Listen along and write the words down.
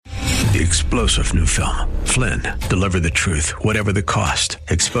The explosive new film, Flynn, deliver the truth, whatever the cost,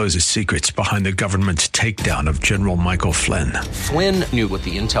 exposes secrets behind the government's takedown of General Michael Flynn. Flynn knew what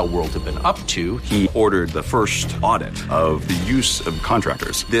the intel world had been up to. He ordered the first audit of the use of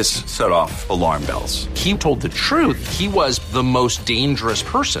contractors. This set off alarm bells. He told the truth. He was the most dangerous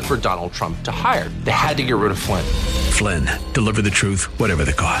person for Donald Trump to hire. They had to get rid of Flynn. Flynn, deliver the truth, whatever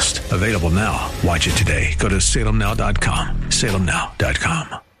the cost. Available now. Watch it today. Go to salemnow.com.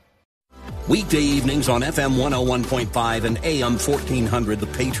 salemnow.com. Weekday evenings on FM 101.5 and AM 1400 The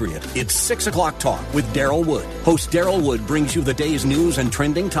Patriot. It's 6 o'clock talk with Daryl Wood. Host Daryl Wood brings you the day's news and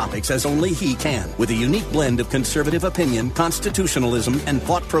trending topics as only he can, with a unique blend of conservative opinion, constitutionalism, and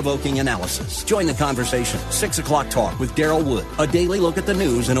thought-provoking analysis. Join the conversation. 6 o'clock talk with Daryl Wood. A daily look at the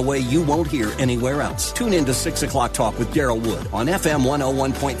news in a way you won't hear anywhere else. Tune in to 6 o'clock talk with Daryl Wood on FM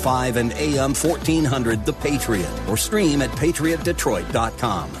 101.5 and AM 1400 The Patriot, or stream at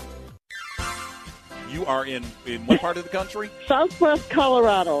patriotdetroit.com. You are in what part of the country? Southwest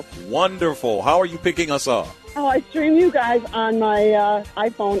Colorado. Wonderful. How are you picking us up? Oh, I stream you guys on my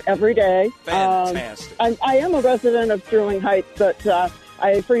iPhone every day. Fantastic. I am a resident of Sterling Heights, but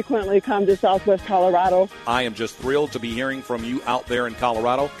I frequently come to Southwest Colorado. I am just thrilled to be hearing from you out there in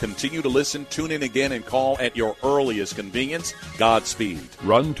Colorado. Continue to listen, tune in again, and call at your earliest convenience. Godspeed.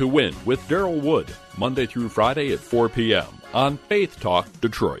 Run to Win with Daryl Wood, Monday through Friday at 4 p.m. on Faith Talk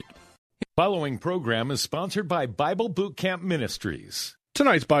Detroit. Following program is sponsored by Bible Boot Camp Ministries.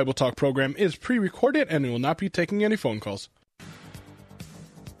 Tonight's Bible Talk program is pre-recorded and will not be taking any phone calls.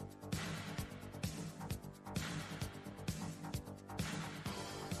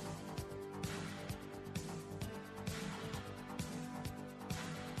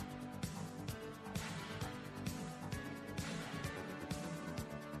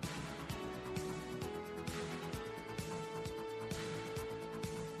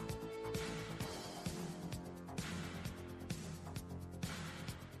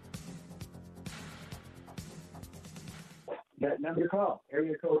 That number to call,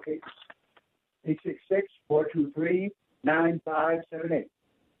 area code 866-423-9578.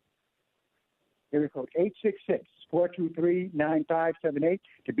 Area code 866-423-9578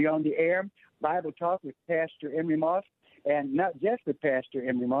 to be on the air. Bible Talk with Pastor Emery Moss, and not just with Pastor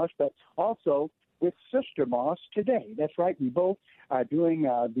Emery Moss, but also with Sister Moss today. That's right, we both are doing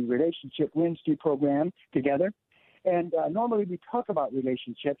the Relationship Wednesday program together. And normally we talk about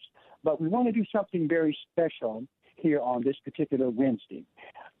relationships, but we want to do something very special here on this particular Wednesday,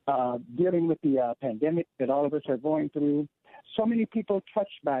 dealing with the pandemic that all of us are going through. So many people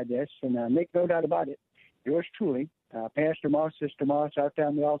touched by this, and make no doubt about it, yours truly, Pastor Moss, Sister Moss, our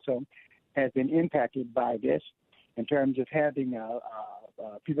family also has been impacted by this in terms of having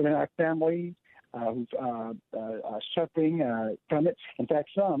people in our family who are suffering from it. In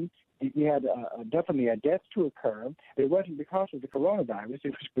fact, we had definitely a death to occur. It wasn't because of the coronavirus. It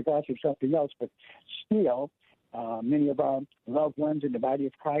was because of something else, but still, many of our loved ones in the body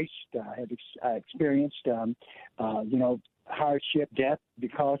of Christ have experienced, hardship, death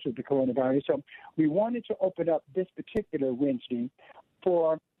because of the coronavirus. So we wanted to open up this particular Wednesday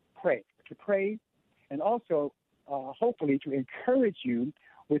to pray, and also hopefully to encourage you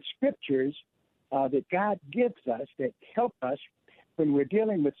with scriptures that God gives us that help us when we're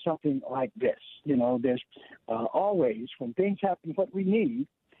dealing with something like this. You know, there's always, when things happen, what we need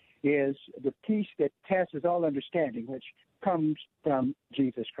is the peace that passes all understanding, which comes from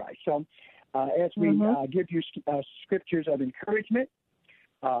Jesus Christ. So as we give you scriptures of encouragement,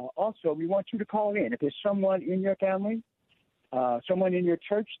 also we want you to call in. If there's someone in your family, someone in your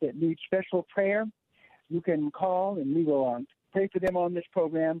church that needs special prayer, you can call and we will pray for them on this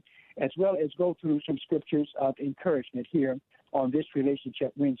program, as well as go through some scriptures of encouragement here on this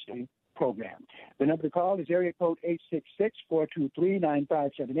Relationship Wednesday program. The number to call is area code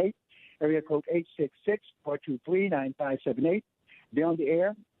 866-423-9578, area code 866-423-9578. Be on the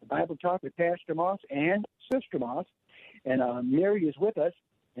air, Bible Talk with Pastor Moss and Sister Moss, and Mary is with us.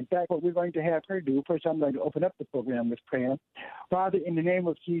 In fact, what we're going to have her do, first I'm going to open up the program with prayer. Father, in the name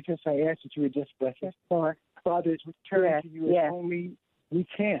of Jesus, I ask that you would just bless us. Father, as we turn to you as only we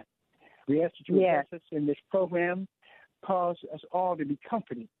can, we ask that you would bless us in this program, cause us all to be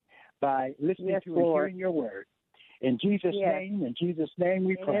comforted by listening to and hearing your word. In Jesus' name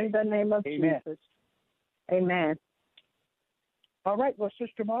we pray. In the name of Jesus. Amen. All right, well,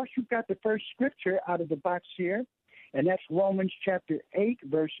 Sister Moss, you've got the first scripture out of the box here, and that's Romans chapter 8,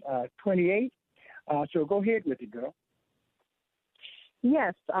 verse 28. So go ahead with it, girl.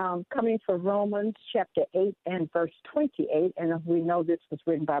 Yes, coming from Romans chapter 8 and verse 28, and we know this was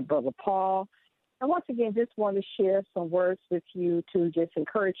written by Brother Paul, And once again, just want to share some words with you to just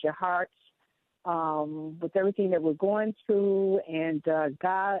encourage your hearts with everything that we're going through. And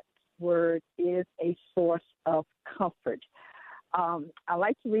God's word is a source of comfort. I'd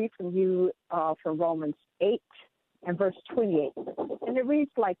like to read from you from Romans 8 and verse 28. And it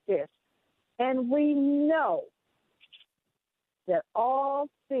reads like this. And we know that all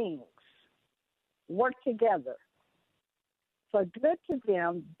things work together for good to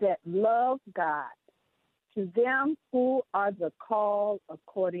them that love God, to them who are the called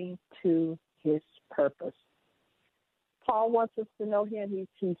according to his purpose. Paul wants us to know him.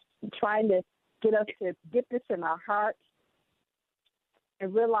 He's trying to get us to get this in our hearts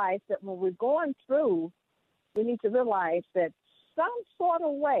and realize that when we're going through, we need to realize that some sort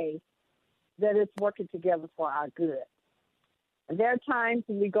of way that it's working together for our good. And there are times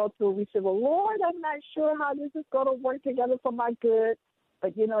when we go through, we say, well, Lord, I'm not sure how this is going to work together for my good.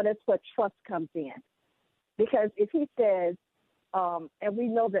 But, that's what trust comes in. Because if he says, and we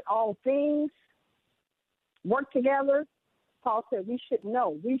know that all things work together, Paul said we should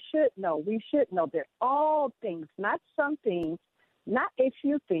know that all things, not some things, not a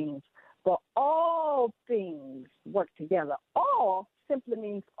few things, but all things work together. All simply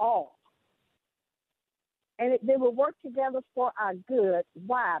means all. And they will work together for our good.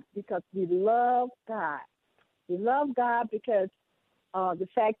 Why? Because we love God. We love God because the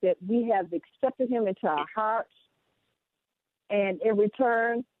fact that we have accepted him into our hearts, and in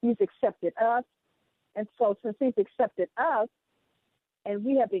return, he's accepted us. And so since he's accepted us, and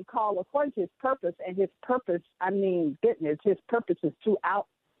we have been called according to his purpose, and his purpose, goodness, his purpose is throughout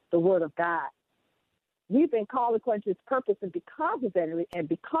the word of God. We've been called according to his purpose, and because of that, and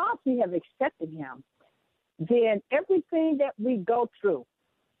because we have accepted him, then everything that we go through,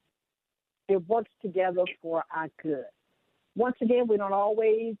 it works together for our good. Once again, we don't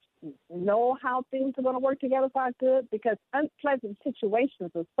always know how things are going to work together for our good because unpleasant situations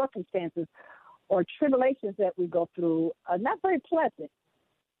or circumstances or tribulations that we go through are not very pleasant.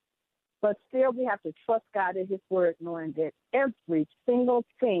 But still, we have to trust God in his word, knowing that every single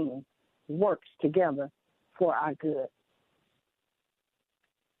thing works together for our good.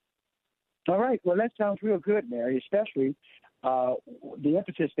 All right. Well, that sounds real good, Mary, especially the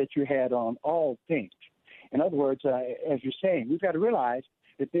emphasis that you had on all things. In other words, as you're saying, we've got to realize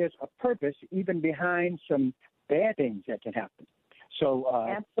that there's a purpose even behind some bad things that can happen. So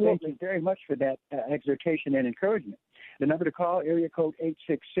thank you very much for that exhortation and encouragement. The number to call, area code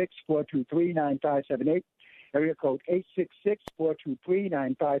 866-423-9578, area code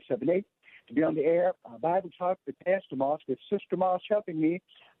 866-423-9578. To be on the air, Bible Talk with Pastor Moss, with Sister Moss helping me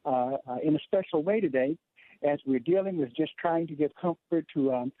in a special way today as we're dealing with just trying to give comfort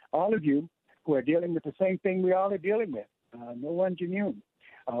to all of you who are dealing with the same thing we all are dealing with. No one's immune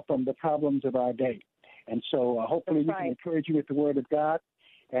from the problems of our day. And so hopefully we can encourage you with the Word of God,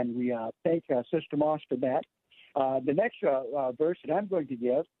 and we thank Sister Moss for that. The next verse that I'm going to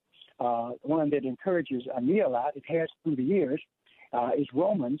give, one that encourages me a lot, it has through the years, is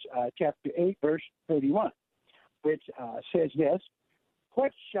Romans chapter 8, verse 31, which says this,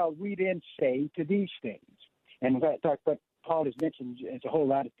 what shall we then say to these things? And what Paul has mentioned is a whole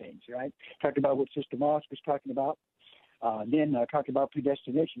lot of things, right? Talked about what Sister Moss was talking about, then talked about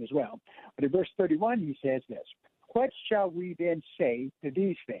predestination as well. But in verse 31, he says this, what shall we then say to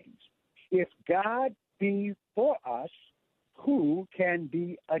these things? If God be for us, who can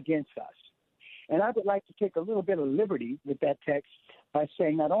be against us? And I would like to take a little bit of liberty with that text by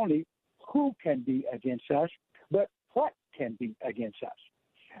saying not only who can be against us, but what can be against us.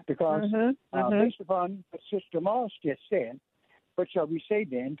 Because based upon what Sister Moss just said, what shall we say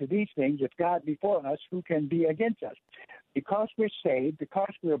then to these things? If God be for us, who can be against us? Because we're saved,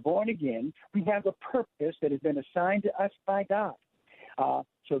 because we're born again, we have a purpose that has been assigned to us by God.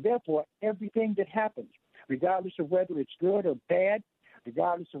 So therefore, everything that happens, regardless of whether it's good or bad,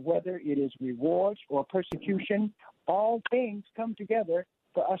 regardless of whether it is rewards or persecution, all things come together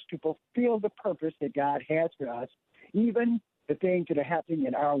for us to fulfill the purpose that God has for us, even the things that are happening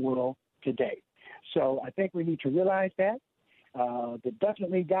in our world today. So I think we need to realize that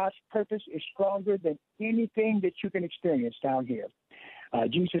definitely God's purpose is stronger than anything that you can experience down here.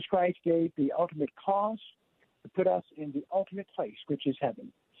 Jesus Christ gave the ultimate cost to put us in the ultimate place, which is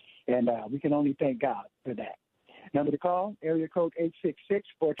heaven. And we can only thank God for that. Number to call, area code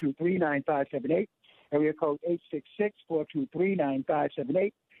 866-423-9578, area code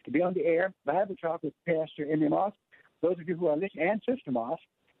 866-423-9578. To be on the air, Bible Talk with Pastor Emery Moss. Those of you who are listening, and Sister Moss,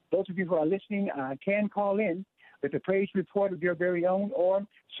 those of you who are listening can call in with a praise report of your very own or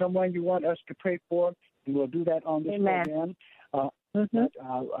someone you want us to pray for, and we'll do that on this program. Mm-hmm. But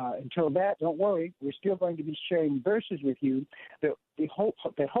until that, don't worry. We're still going to be sharing verses with you that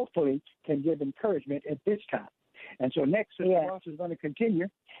hopefully can give encouragement at this time. And so next, Sister Ross is going to continue.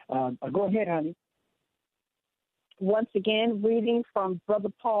 Go ahead, honey. Once again, reading from Brother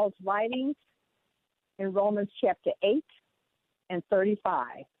Paul's writings in Romans chapter 8 and 35.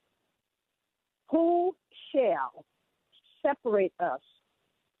 Who shall separate us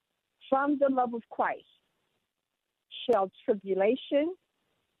from the love of Christ? Shall tribulation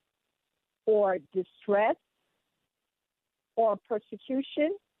or distress or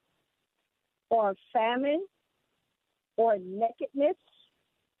persecution or famine or nakedness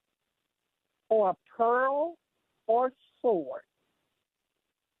or peril or sword?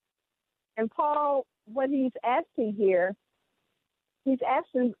 And Paul, what he's asking here, he's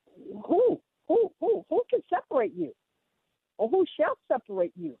asking who can separate you, or who shall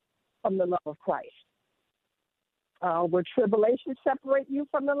separate you from the love of Christ? Will tribulation separate you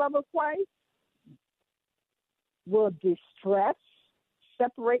from the love of Christ? Will distress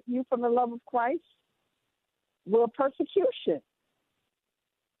separate you from the love of Christ? Will persecution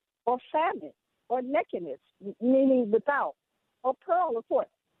or famine or nakedness, meaning without, or peril or sword,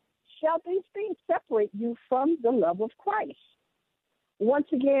 shall these things separate you from the love of Christ? Once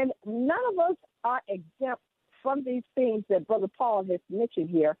again, none of us are exempt from these things that Brother Paul has mentioned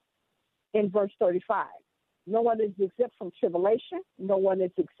here in verse 35. No one is exempt from tribulation. No one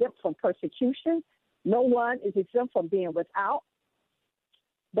is exempt from persecution. No one is exempt from being without.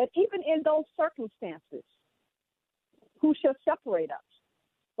 But even in those circumstances, who shall separate us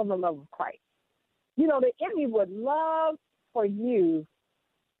from the love of Christ? You know, the enemy would love for you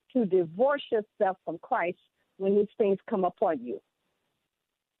to divorce yourself from Christ when these things come upon you.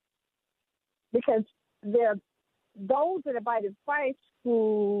 Because there are those that abide in Christ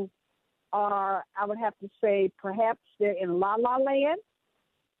who are, I would have to say, perhaps they're in la-la land,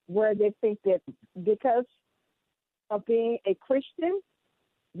 where they think that because of being a Christian,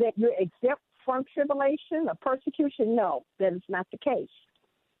 that you're exempt from tribulation or persecution. No, that is not the case.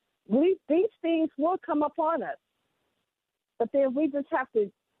 These things will come upon us, but then we just have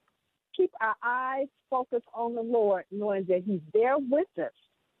to keep our eyes focused on the Lord, knowing that He's there with us.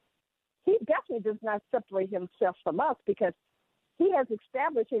 He definitely does not separate Himself from us, because He has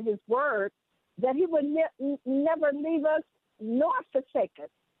established in His word that He will never leave us nor forsake us.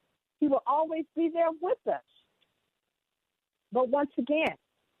 He will always be there with us. But once again,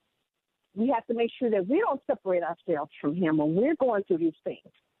 we have to make sure that we don't separate ourselves from Him when we're going through these things.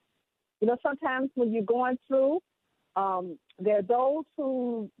 You know, sometimes when you're going through, there are those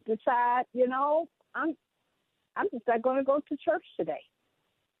who decide, you know, I'm just not going to go to church today.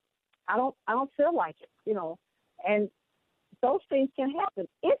 I don't feel like it, you know, and those things can happen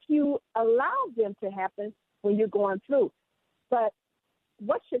if you allow them to happen when you're going through. But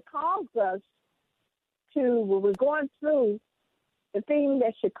what should cause us to, when we're going through, the thing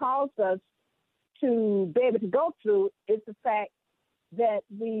that should cause us to be able to go through is the fact that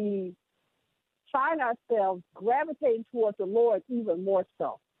we find ourselves gravitating towards the Lord even more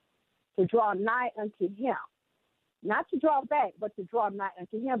so, to draw nigh unto Him. Not to draw back, but to draw nigh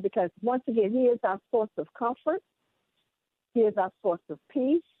unto Him, because once again, He is our source of comfort. He is our source of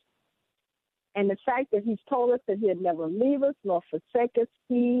peace. And the fact that He's told us that He'll never leave us nor forsake us,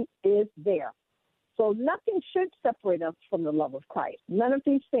 He is there. So nothing should separate us from the love of Christ. None of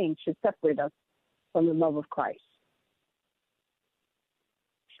these things should separate us from the love of Christ.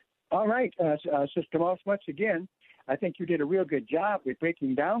 All right, Sister Moss, once again, I think you did a real good job with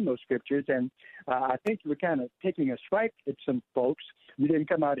breaking down those scriptures, and I think you were kind of taking a swipe at some folks. You didn't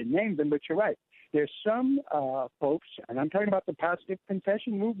come out and name them, but you're right. There's some folks, and I'm talking about the positive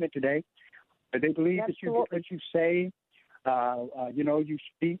confession movement today, but they believe that you get what you say, you know, you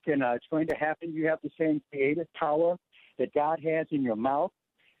speak, and it's going to happen. You have the same creative power that God has in your mouth,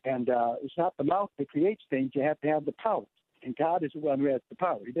 and it's not the mouth that creates things. You have to have the power. And God is the one who has the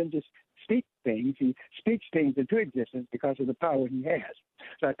power. He doesn't just speak things. He speaks things into existence because of the power He has.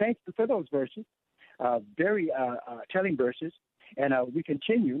 So I thank you for those verses, very telling verses. And we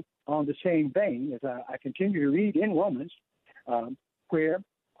continue on the same vein as I continue to read in Romans, where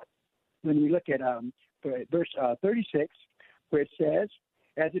when we look at verse 36, where it says,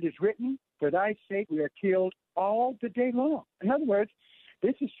 as it is written, for thy sake we are killed all the day long. In other words,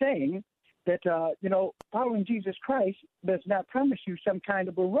 this is saying that, you know, following Jesus Christ does not promise you some kind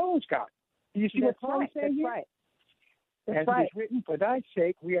of a rose garden. Do you see what Paul is saying here? Right. As it is written, for thy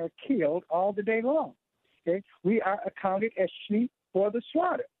sake we are killed all the day long. Okay? We are accounted as sheep for the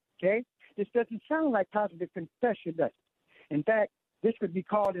slaughter. Okay? This doesn't sound like positive confession, does it? In fact, this would be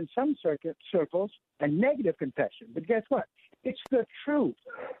called in some circles a negative confession. But guess what? It's the truth.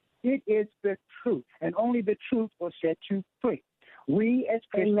 It is the truth. And only the truth will set you free. We as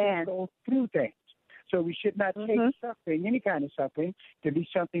Christians go through things. So we should not take suffering, any kind of suffering, to be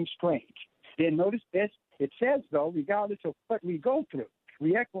something strange. Then notice this. It says, though, regardless of what we go through,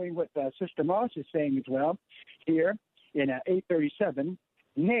 re-echoing what Sister Moss is saying as well here in 837,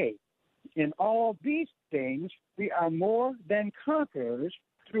 nay, in all these things we are more than conquerors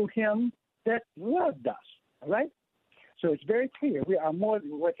through him that loved us. All right? So it's very clear. We are more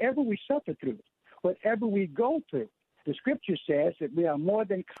than whatever we suffer through, whatever we go through. The scripture says that we are more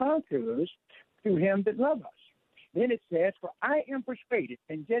than conquerors through him that loved us. Then it says, for I am persuaded,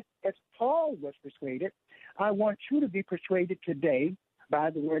 and just as Paul was persuaded, I want you to be persuaded today by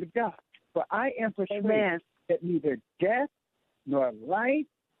the word of God. For I am persuaded that neither death, nor life,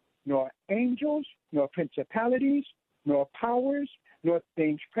 nor angels, nor principalities, nor powers, nor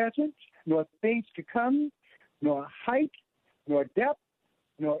things present, nor things to come, nor height, nor depth,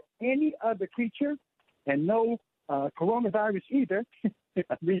 nor any other creature, and no coronavirus either,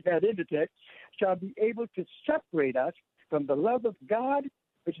 read that in the text, shall be able to separate us from the love of God,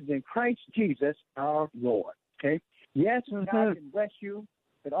 which is in Christ Jesus our Lord. Okay? Yes, God can bless you,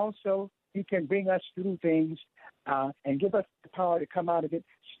 but also he can bring us through things and give us the power to come out of it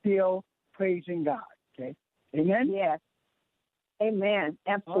still praising God. Okay? Amen? Yes. Amen.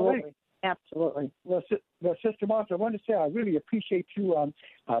 Absolutely. Right. Absolutely. Well, Sister Martha, I want to say I really appreciate you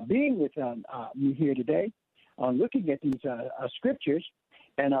being with me here today on looking at these scriptures.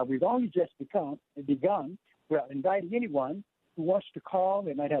 And we've only just begun. Well, inviting anyone who wants to call.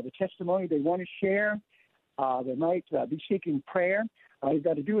 They might have a testimony they want to share. They might be seeking prayer. All you've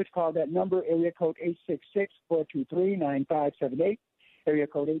got to do is call that number, area code 866-423-9578, area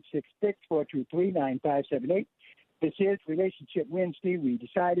code 866-423-9578. This is Relationship Wednesday. We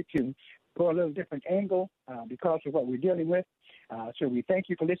decided to go a little different angle because of what we're dealing with. So we thank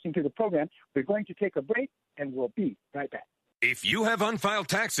you for listening to the program. We're going to take a break, and we'll be right back. If you have unfiled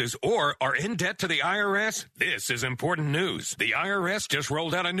taxes or are in debt to the IRS, this is important news. The IRS just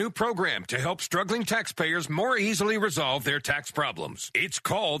rolled out a new program to help struggling taxpayers more easily resolve their tax problems. It's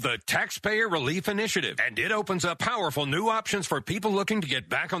called the Taxpayer Relief Initiative, and it opens up powerful new options for people looking to get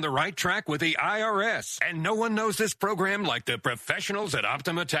back on the right track with the IRS. And no one knows this program like the professionals at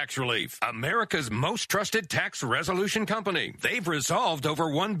Optima Tax Relief, America's most trusted tax resolution company. They've resolved over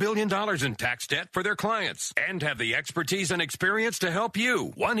 $1 billion in tax debt for their clients and have the expertise and experience to help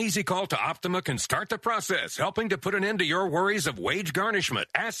you. One easy call to Optima can start the process, helping to put an end to your worries of wage garnishment,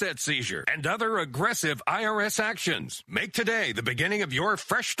 asset seizure, and other aggressive IRS actions. Make today the beginning of your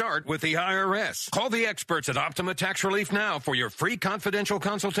fresh start with the IRS. Call the experts at Optima Tax Relief now for your free confidential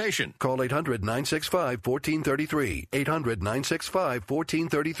consultation. Call 800-965-1433.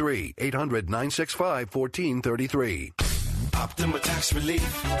 800-965-1433. 800-965-1433. Optima Tax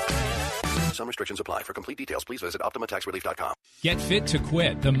Relief. Some restrictions apply. For complete details, please visit OptimaTaxRelief.com. Get Fit to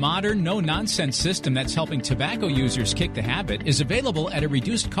Quit, the modern, no-nonsense system that's helping tobacco users kick the habit, is available at a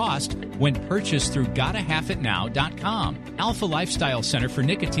reduced cost when purchased through GottaHalfItNow.com. Alpha Lifestyle Center for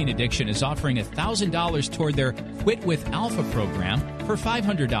Nicotine Addiction is offering $1,000 toward their Quit with Alpha program for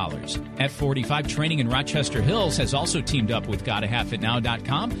 $500. F45 Training in Rochester Hills has also teamed up with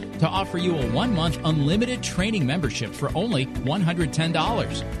GottaHalfItNow.com to offer you a 1-month unlimited training membership for only $110.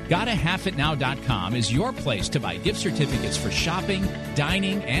 GottaHalfItNow.com is your place to buy gift certificates for shopping,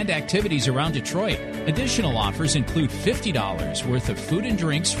 dining, and activities around Detroit. Additional offers include $50 worth of food and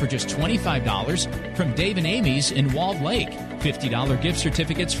drinks for just $25 from Dave and Amy's in Walled Lake. $50 gift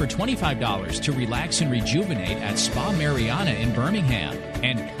certificates for $25 to relax and rejuvenate at Spa Mariana in Birmingham.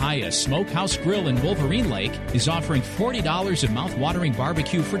 And Kaya Smokehouse Grill in Wolverine Lake is offering $40 of mouth-watering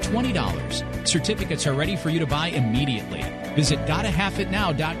barbecue for $20. Certificates are ready for you to buy immediately. Visit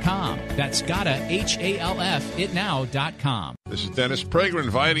GottaHalfItNow.com. That's GottaHalfItNow.com. This is Dennis Prager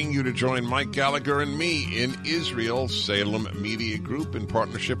inviting you to join Mike Gallagher and me in Israel. Salem Media Group, in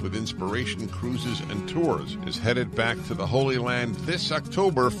partnership with Inspiration Cruises and Tours, is headed back to the Holy Land this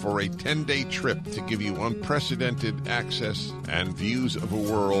October for a 10-day trip to give you unprecedented access and views of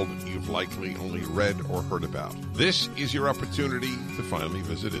a world you've likely only read or heard about. This is your opportunity to finally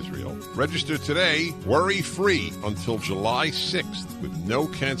visit Israel. Register today, worry-free, until July 6th with no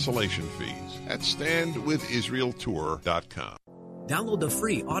cancellation fees at StandWithIsraelTour.com. Download the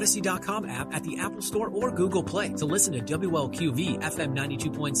free Odyssey.com app at the Apple Store or Google Play to listen to WLQV FM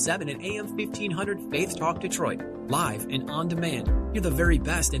 92.7 and AM 1500 Faith Talk Detroit, live and on demand. Hear the very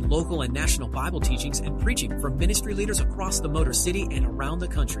best in local and national Bible teachings and preaching from ministry leaders across the Motor City and around the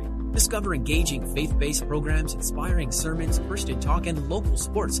country. Discover engaging faith-based programs, inspiring sermons, Christian talk, and local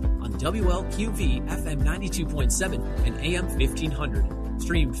sports on WLQV FM 92.7 and AM 1500.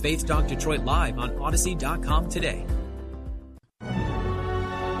 Stream Faith Talk Detroit live on Odyssey.com today.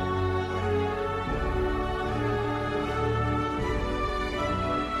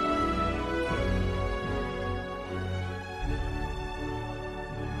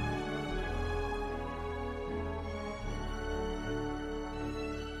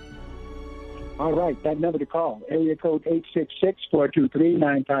 All right, that number to call, area code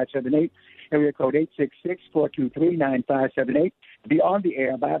 866-423-9578, area code 866-423-9578. Be on the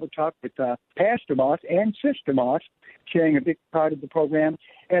air, Bible Talk with Pastor Moss and Sister Moss, sharing a big part of the program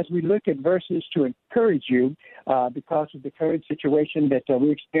as we look at verses to encourage you because of the current situation that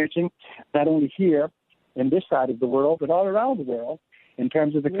we're experiencing, not only here in this side of the world, but all around the world in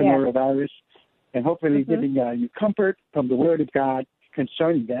terms of the coronavirus, and hopefully giving you comfort from the Word of God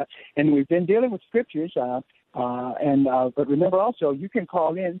concerning that. And we've been dealing with scriptures, but remember also, you can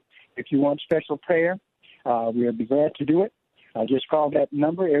call in if you want special prayer. We'll be glad to do it. Just call that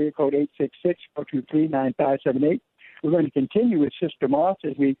number, area code 866-423-9578. We're going to continue with Sister Moss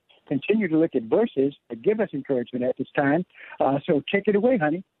as we continue to look at verses that give us encouragement at this time. So take it away,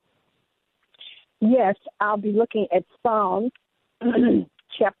 honey. Yes, I'll be looking at Psalms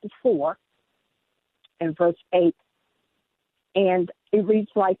chapter 4 and verse 8. And it reads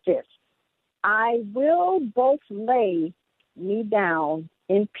like this: I will both lay me down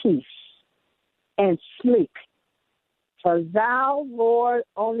in peace and sleep, for thou, Lord,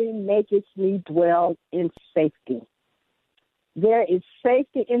 only makest me dwell in safety. There is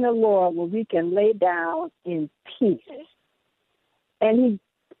safety in the Lord where we can lay down in peace. And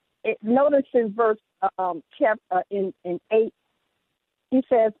notice in verse in 8, he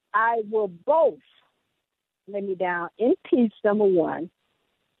says, I will both lay me down in peace, number one,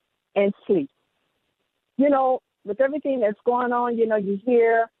 and sleep. You know, with everything that's going on, you know, you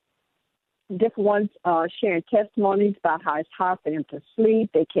hear different ones sharing testimonies about how it's hard for them to sleep.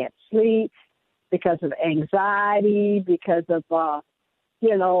 They can't sleep because of anxiety, because of,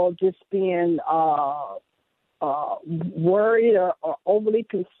 just being worried or overly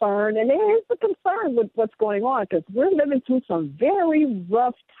concerned. And there is a concern with what's going on because we're living through some very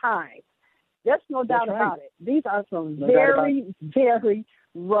rough times. There's no doubt about it. These are some very, very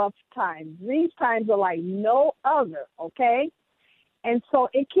rough times. These times are like no other, okay? And so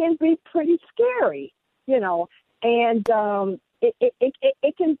it can be pretty scary, you know, and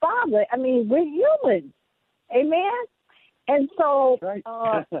it can bother. I mean, we're humans, amen? And so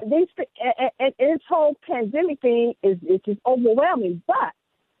this whole pandemic thing is just overwhelming. But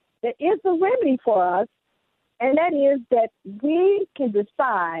there is a remedy for us, and that is that we can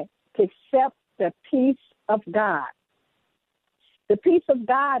decide to accept the peace of God. The peace of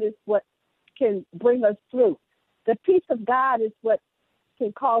God is what can bring us through. The peace of God is what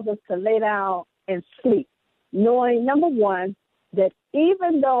can cause us to lay down and sleep, knowing, number one, that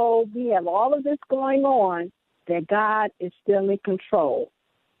even though we have all of this going on, that God is still in control.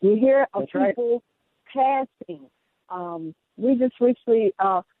 We hear of people passing. We just recently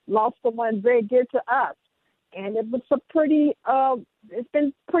lost someone very dear to us, and it was it's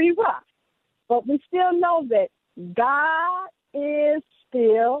been pretty rough. But we still know that God is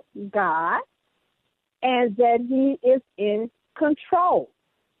still God, and that He is in control,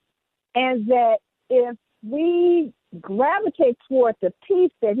 and that if we gravitate toward the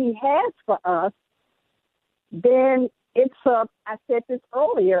peace that He has for us, then it's I said this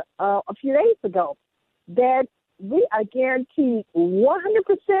earlier a few days ago, that we are guaranteed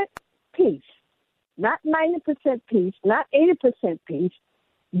 100% peace, not 90% peace, not 80% peace,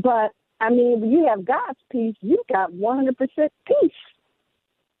 but I mean, when you have God's peace, you've got 100% peace.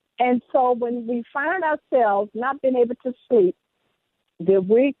 And so when we find ourselves not being able to sleep, that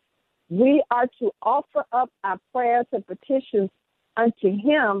we are to offer up our prayers and petitions unto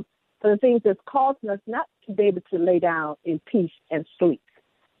Him for the things that's causing us not to be able to lay down in peace and sleep.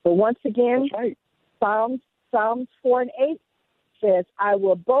 But once again, Psalms 4 and 8 says, I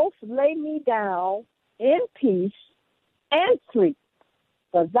will both lay me down in peace and sleep,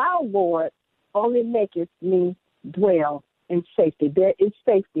 for thou, Lord, only makest me dwell in safety. There is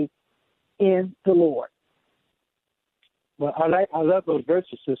safety in the Lord. Well, I love those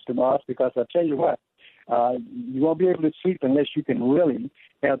verses, Sister Moss, because I'll tell you what, you won't be able to sleep unless you can really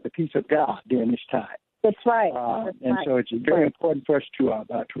have the peace of God during this time. That's right. So it's very important for us to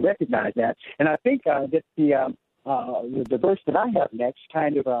recognize that. And I think that the verse that I have next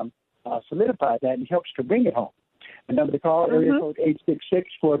kind of solidifies that and helps to bring it home. The number to call, area code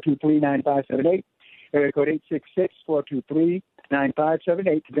 866-423-9578. Area code 866-423-9578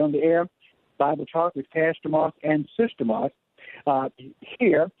 to be on the air. Bible Talk with Pastor Moss and Sister Moss.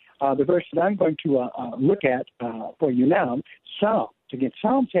 Here, the verse that I'm going to look at for you now, Psalms. Again,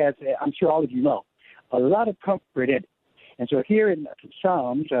 Psalms has, I'm sure all of you know, a lot of comfort in it. And so here in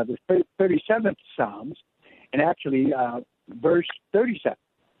Psalms, the 37th Psalms, and actually verse 37,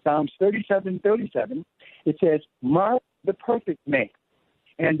 Psalms 37:37, it says, "Mark the perfect man,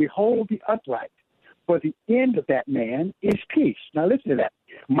 and behold the upright, for the end of that man is peace." Now listen to that.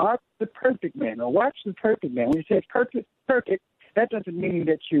 Mark the perfect man, or watch the perfect man. When it says perfect, that doesn't mean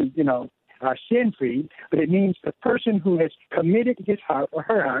that you are sin-free, but it means the person who has committed his heart or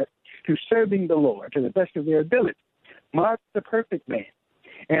her heart to serving the Lord to the best of their ability. Mark the perfect man,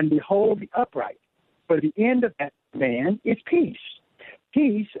 and behold the upright, for the end of that man is peace.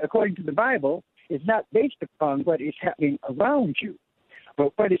 Peace, according to the Bible, is not based upon what is happening around you,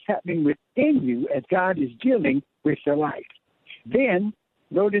 but what is happening within you as God is dealing with your life. Then,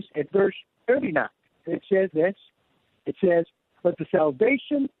 notice at verse 39, it says this. It says, "But the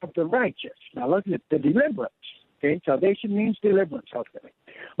salvation of the righteous." Now look at the deliverance. Okay, salvation means deliverance, ultimately.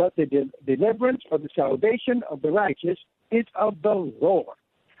 But the deliverance or the salvation of the righteous is of the Lord.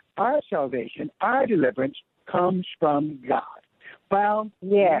 Our salvation, our deliverance comes from God. While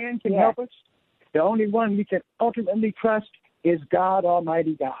man can help us, the only one we can ultimately trust is God,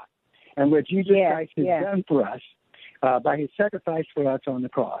 Almighty God. And what Jesus Christ has done for us by his sacrifice for us on the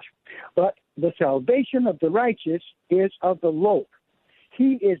cross. But the salvation of the righteous is of the Lord.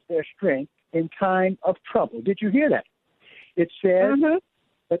 He is their strength in time of trouble. Did you hear that? It says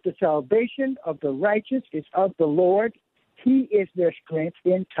that the salvation of the righteous is of the Lord. He is their strength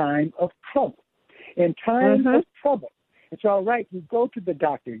in time of trouble. In time of trouble, it's all right. You go to the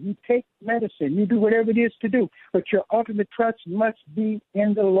doctor. You take medicine. You do whatever it is to do. But your ultimate trust must be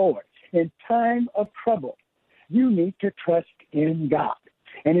in the Lord. In time of trouble, you need to trust in God.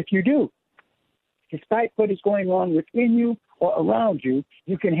 And if you do, despite what is going on within you or around you,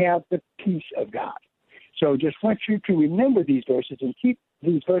 you can have the peace of God. So just want you to remember these verses and keep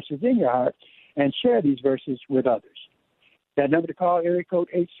these verses in your heart and share these verses with others. That number to call, area code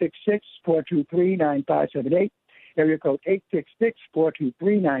 866-423-9578. Area code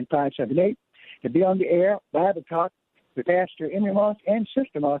 866-423-9578. To be on the air, Bible Talk with Pastor Emery Moss and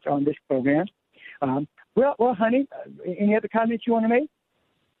Sister Moss on this program. Well, honey, any other comments you want to make?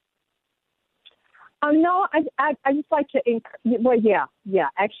 No, I just like to,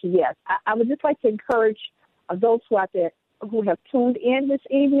 actually, yes. I would just like to encourage those who out there who have tuned in this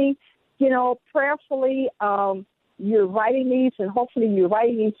evening, prayerfully, you're writing these, and hopefully you're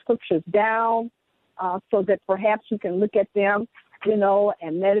writing these scriptures down so that perhaps you can look at them,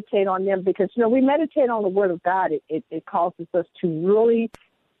 and meditate on them. Because, we meditate on the Word of God. It causes us to really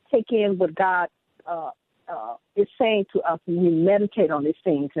take in what God is saying to us, and we meditate on these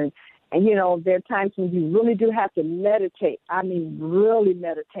things. And there are times when you really do have to meditate. I mean, really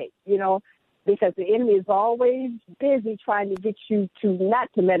meditate, because the enemy is always busy trying to get you to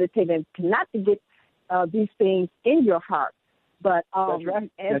not to meditate and not to get these things in your heart. But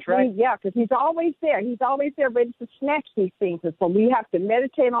That's right. Yeah, because he's always there. He's always there ready to snatch these things. And so we have to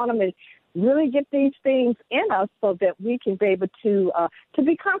meditate on them and really get these things in us so that we can be able to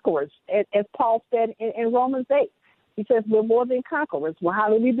be conquerors, as Paul said in Romans 8. He says we're more than conquerors. Well, how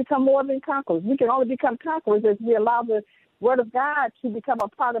do we become more than conquerors? We can only become conquerors as we allow the Word of God to become a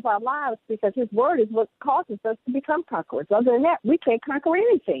part of our lives, because his Word is what causes us to become conquerors. Other than that, we can't conquer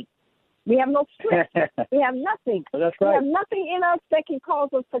anything. We have no strength. We have nothing. That's right. We have nothing in us that can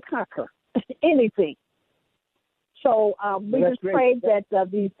cause us to conquer anything. So we just pray that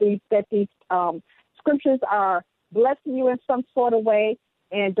these scriptures are blessing you in some sort of way,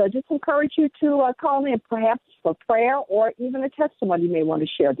 and just encourage you to call in, perhaps for prayer or even a testimony you may want to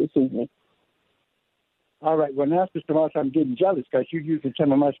share this evening. All right. Well, now, Sister Moss, I'm getting jealous because you're using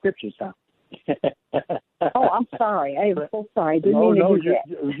some of my scriptures now. Oh, I'm sorry. I am so sorry. Didn't mean to do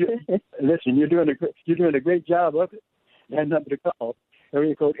that. Listen, you're doing a great job of it. That number to call,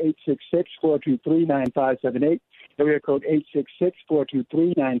 area code 866-423-9578. Area code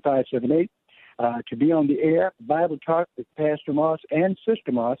 866-423-9578. To be on the air, Bible Talk with Pastor Moss and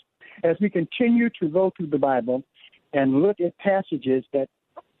Sister Moss, as we continue to go through the Bible and look at passages that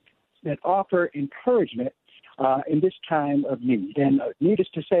offer encouragement in this time of need. And needless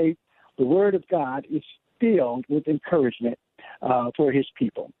to say, the Word of God is filled with encouragement for his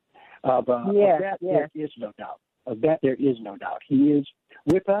people. Of that there is no doubt. Of that there is no doubt. He is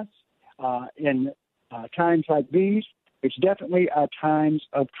with us in times like these, which definitely are times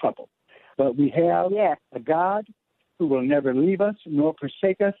of trouble. But we have a God who will never leave us nor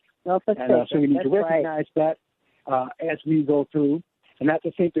forsake us. So we need to recognize that as we go through, and not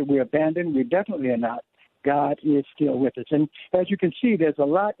to think that we're abandoned. We definitely are not. God is still with us. And as you can see, there's a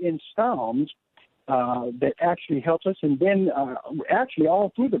lot in Psalms that actually helps us, and then actually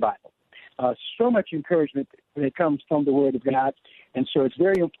all through the Bible. So much encouragement that comes from the Word of God. And so it's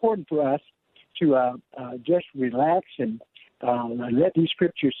very important for us to just relax and let these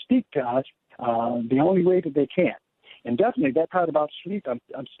scriptures speak to us the only way that they can. And definitely that part about sleep,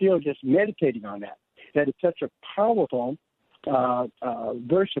 I'm still just meditating on that. That it's such a powerful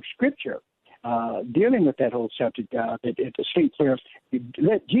verse of Scripture dealing with that whole subject, the sleep, where you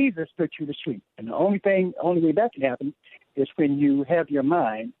let Jesus put you to sleep. And the only way that can happen is when you have your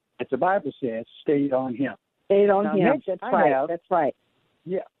mind, as the Bible says, stayed on Him. Stayed on Him. That's right.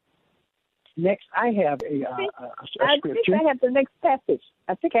 Yeah. Next, I have a scripture. I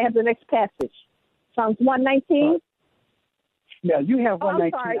think I have the next passage. Psalms 119. Yeah, you have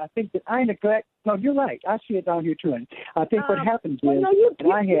 119. Sorry. I think that I neglect. No, you're right. I see it down here too. And I think what happens is, you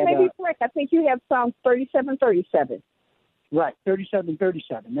may be correct. I think you have Psalms 37:37. Right,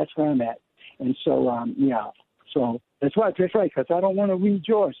 37:37. That's where I'm at. And so, so that's right, because I don't want to read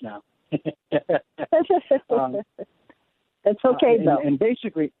yours now. That's okay, though. And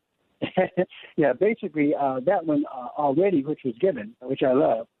basically, that one already, which was given, which I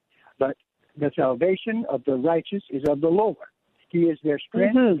love, but the salvation of the righteous is of the Lord. He is their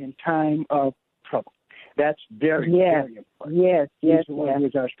strength in time of trouble. That's very important. Yes. He's the one who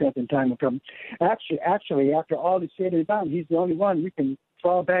is our strength in time of trouble. Actually, after all is said and done, He's the only one we can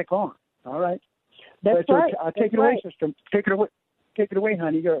fall back on. All right? That's right. Take it away, sister. Take it away,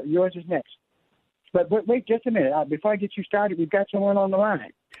 honey. Yours is next. But wait just a minute. Before I get you started, we've got someone on the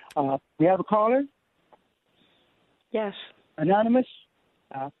line. We have a caller? Yes. Anonymous?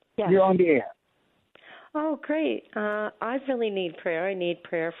 Yes. You're on the air. Oh, great. I really need prayer. I need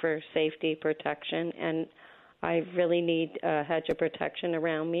prayer for safety, protection, and I really need a hedge of protection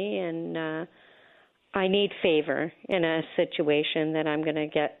around me, and I need favor in a situation that I'm going to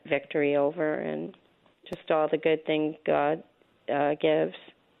get victory over, and just all the good things God gives.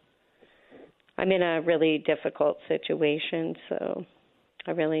 I'm in a really difficult situation, so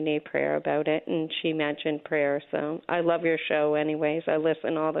I really need prayer about it, and she mentioned prayer, so I love your show anyways. I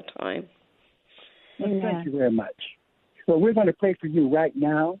listen all the time. Well, thank you very much. Well, we're going to pray for you right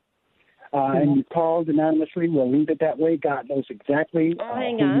now, and you called anonymously. We'll leave it that way. God knows exactly who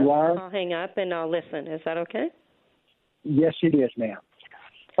you are. I'll hang up, and I'll listen. Is that okay? Yes, it is, ma'am.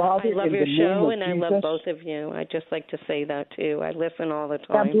 Father, I love your show, and Jesus, I love both of you. I'd just like to say that, too. I listen all the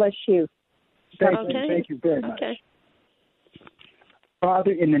time. God bless you. Thank you very much. Okay.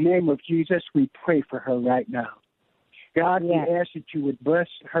 Father, in the name of Jesus, we pray for her right now. God, we ask that you would bless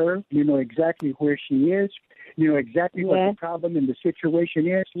her. You know exactly where she is. You know exactly what the problem and the situation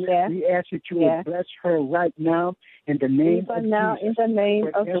is. We ask that you would bless her right now in the name of Jesus. In the name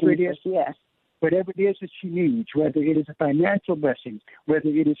of Jesus, Whatever it is that she needs, whether it is a financial blessing, whether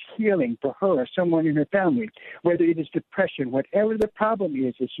it is healing for her or someone in her family, whether it is depression, whatever the problem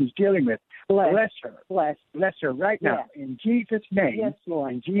is that she's dealing with, bless her. Bless her right now. In Jesus' name. Yes,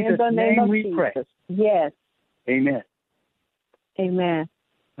 Lord. In Jesus' name we pray. Yes. Amen. Amen.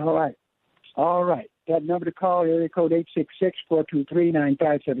 All right. That number to call, area code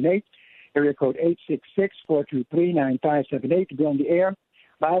 866-423-9578. Area code 866-423-9578 to be on the air.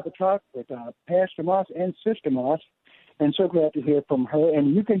 Bible Talk with Pastor Moss and Sister Moss. And so glad to hear from her.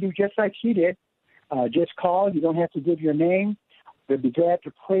 And you can do just like she did. Just call. You don't have to give your name. We'll be glad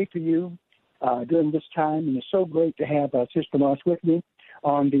to pray for you during this time. And it's so great to have Sister Moss with me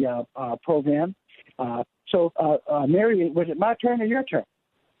on the program. So, Mary, was it my turn or your turn?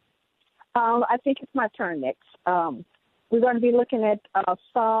 I think it's my turn next. We're going to be looking at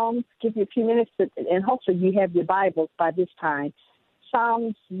Psalms. Give you a few minutes, and hopefully you have your Bibles by this time.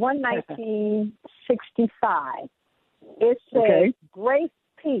 Psalms 119:65. It says, "Great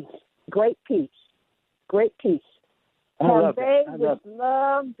peace, great peace, great peace. For they which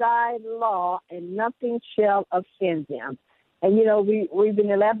love thy law, and nothing shall offend them." And, you know, we've been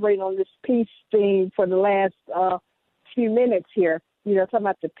elaborating on this peace theme for the last few minutes here, you know, talking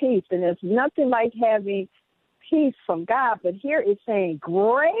about the peace. And there's nothing like having peace from God, but here it's saying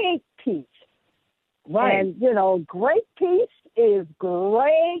great peace. Right. And, you know, great peace is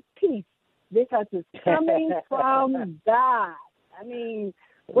great peace because it's coming from God. I mean,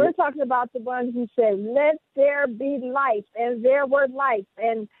 we're talking about the ones who said, let there be light, and there were lights.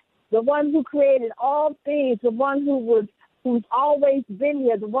 And the one who created all things, the one who's always been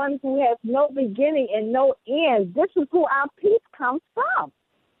here, the one who has no beginning and no end. This is who our peace comes from.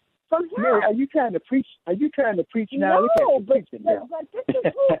 From him. Mary, are you trying to preach? Are you trying to preach now? No, but this is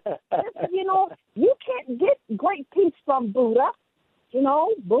who, you know, you can't get great peace from Buddha. You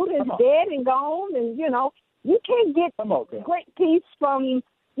know, Buddha is dead and gone, and, you know, you can't get great peace from,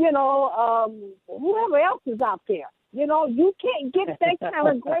 you know, whoever else is out there. You know, you can't get that kind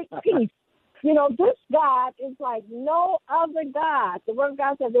of great peace. You know, this God is like no other God. The Word of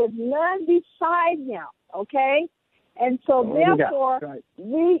God says there's none beside him, okay? And so, therefore,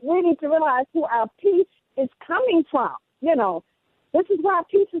 we need to realize who our peace is coming from. You know, this is where our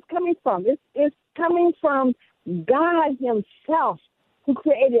peace is coming from. It's coming from God himself, who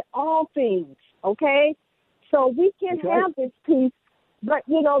created all things, okay? So we can have this peace, but,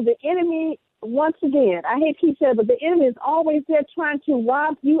 you know, the enemy, once again, I hate to keep saying, but the enemy is always there trying to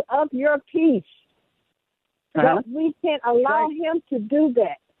rob you of your peace. But we can't allow him to do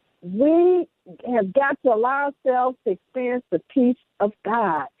that. We have got to allow ourselves to experience the peace of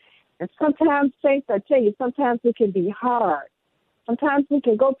God. And sometimes, saints, I tell you, sometimes it can be hard. Sometimes we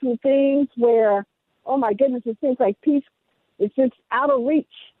can go through things where, oh my goodness, it seems like peace is just out of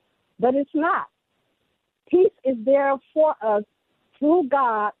reach. But it's not. Peace is there for us through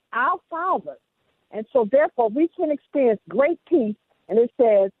God, our Father. And so, therefore, we can experience great peace. And it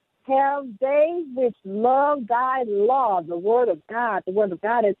says, have they which love thy law, the word of God. The word of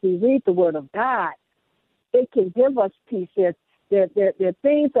God, as we read the word of God, it can give us peace. There are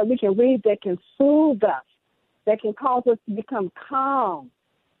things that we can read that can soothe us, that can cause us to become calm,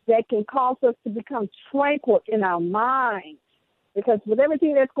 that can cause us to become tranquil in our minds. Because with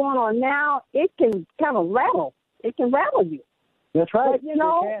everything that's going on now, it can kind of rattle. It can rattle you. That's right. But, you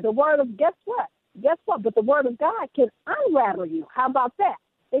know, the word of, guess what? But the word of God can unrattle you. How about that?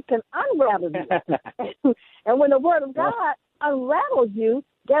 It can unravel you. And when the word of God unravels you,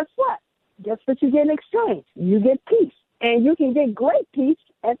 guess what? Guess what you get in exchange? You get peace. And you can get great peace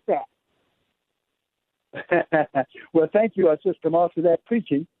at that. Well, thank you, Sister Moss, for that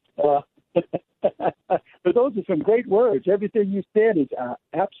preaching. But those are some great words. Everything you said is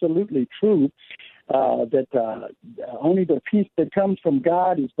absolutely true, that only the peace that comes from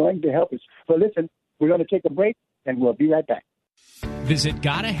God is going to help us. So listen, we're going to take a break, and we'll be right back. Visit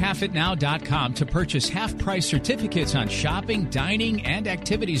GottaHalfItNow.com to purchase half-price certificates on shopping, dining, and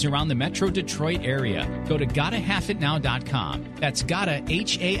activities around the Metro Detroit area. Go to GottaHalfItNow.com. That's Gotta,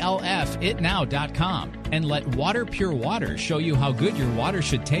 HALFItNow.com. And let Water Pure Water show you how good your water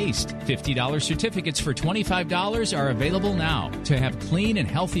should taste. $50 certificates for $25 are available now to have clean and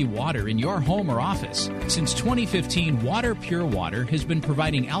healthy water in your home or office. Since 2015, Water Pure Water has been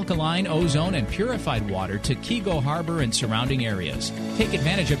providing alkaline, ozone, and purified water to Keego Harbor and surrounding areas. Take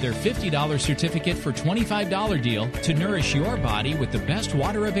advantage of their $50 certificate for $25 deal to nourish your body with the best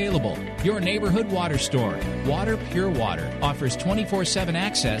water available. Your neighborhood water store, Water Pure Water, offers 24/7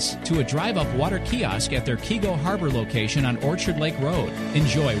 access to a drive-up water kiosk at their Keego Harbor location on Orchard Lake Road.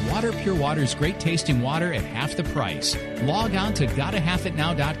 Enjoy Water Pure Water's great tasting water at half the price. Log on to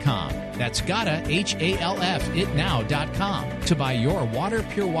GottaHalfItNow.com. That's Gotta, HALFItNow.com to buy your Water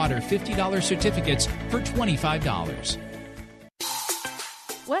Pure Water $50 certificates for $25.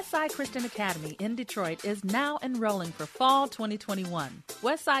 Westside Christian Academy in Detroit is now enrolling for fall 2021.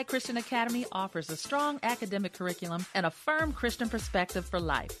 Westside Christian Academy offers a strong academic curriculum and a firm Christian perspective for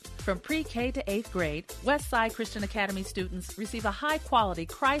life. From pre-K to 8th grade, Westside Christian Academy students receive a high-quality,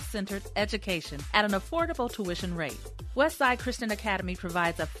 Christ-centered education at an affordable tuition rate. Westside Christian Academy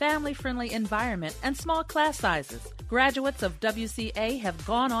provides a family-friendly environment and small class sizes. Graduates of WCA have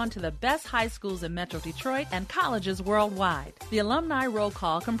gone on to the best high schools in Metro Detroit and colleges worldwide. The alumni roll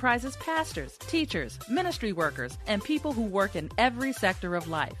call comprises pastors, teachers, ministry workers, and people who work in every sector of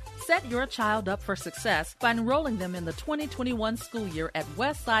life. Set your child up for success by enrolling them in the 2021 school year at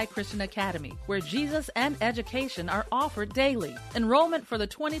Westside Christian Academy, where Jesus and education are offered daily. Enrollment for the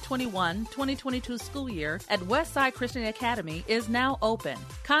 2021-2022 school year at Westside Christian Academy is now open.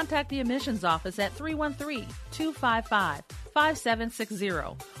 Contact the admissions office at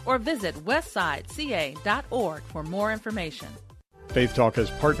 313-255-5760 or visit westsideca.org for more information. Faith Talk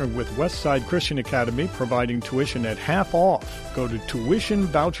has partnered with Westside Christian Academy, providing tuition at half off. Go to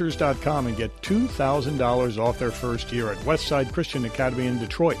tuitionvouchers.com and get $2,000 off their first year at Westside Christian Academy in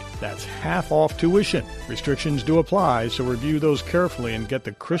Detroit. That's half off tuition. Restrictions do apply, so review those carefully and get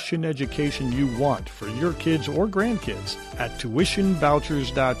the Christian education you want for your kids or grandkids at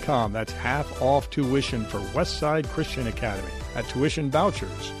tuitionvouchers.com. That's half off tuition for Westside Christian Academy at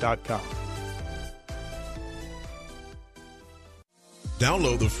tuitionvouchers.com.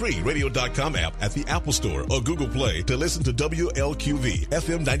 Download the free radio.com app at the Apple Store or Google Play to listen to WLQV,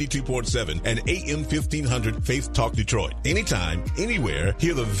 FM 92.7 and AM 1500 Faith Talk Detroit. Anytime, anywhere,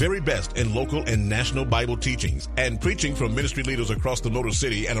 hear the very best in local and national Bible teachings and preaching from ministry leaders across the Motor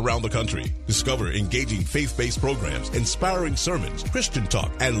City and around the country. Discover engaging faith-based programs, inspiring sermons, Christian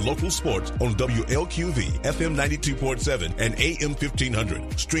talk, and local sports on WLQV, FM 92.7 and AM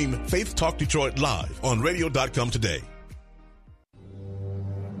 1500. Stream Faith Talk Detroit live on radio.com today.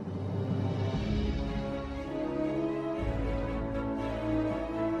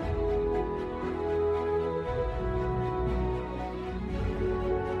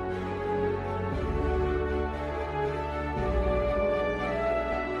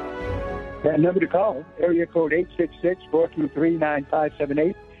 That number to call, area code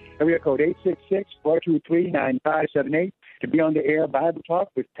 866-423-9578, area code 866-423-9578, to be on the air Bible Talk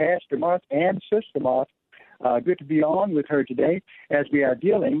with Pastor Moss and Sister Moss. Good to be on with her today as we are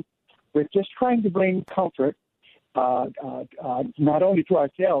dealing with just trying to bring comfort not only to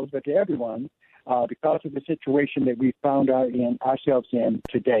ourselves but to everyone because of the situation that we found ourselves in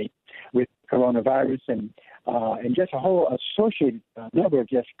today with coronavirus and just a whole associated number of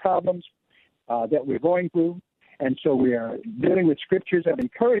just problems that we're going through. And so we are dealing with scriptures of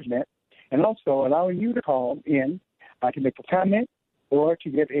encouragement and also allowing you to call in to make a comment or to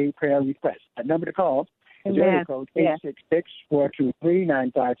give a prayer request. That number to call is area code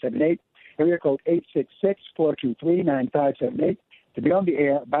 866-423-9578, area code 866-423-9578, to be on the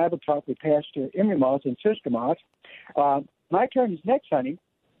air Bible Talk with Pastor Emery Moss and Sister Moss. My turn is next, honey.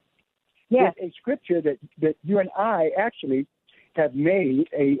 Yes. With a scripture that you and I actually have made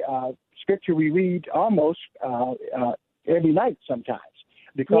a scripture we read almost every night sometimes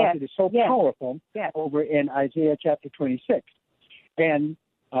because it is so powerful over in Isaiah chapter 26. And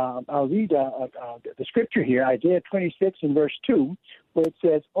I'll read the scripture here, Isaiah 26 and verse 2, where it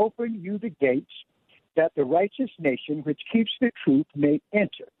says, "Open you the gates, that the righteous nation which keeps the truth may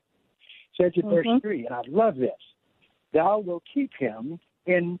enter." It says in verse 3, and I love this, "Thou wilt keep him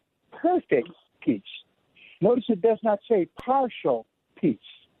in perfect peace." Notice it does not say partial peace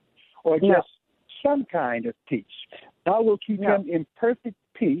or just some kind of peace. "Thou wilt keep him in perfect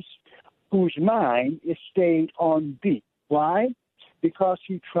peace, whose mind is stayed on thee." Why? Because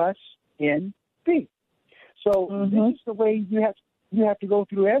he trusts in thee. So this is the way you have to go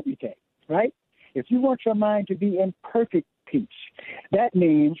through everything, right? If you want your mind to be in perfect peace, that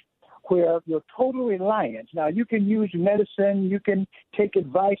means where your total reliance. Now, you can use medicine, you can take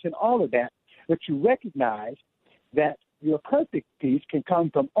advice and all of that, but you recognize that your perfect peace can come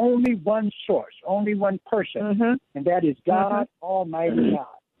from only one source, only one person, and that is God, Almighty God.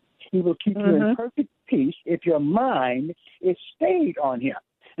 He will keep you in perfect peace if your mind is stayed on him.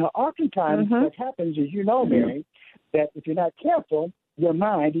 Now, oftentimes what happens is, you know, Mary, that if you're not careful, your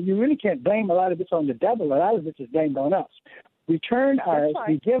mind, and you really can't blame a lot of this on the devil, a lot of this is blamed on us. We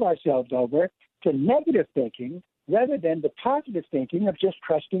give ourselves over to negative thinking rather than the positive thinking of just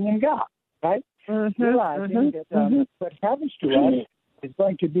trusting in God, right? Realizing that what happens to us is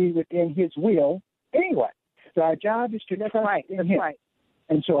going to be within his will anyway. So our job is to trust in him.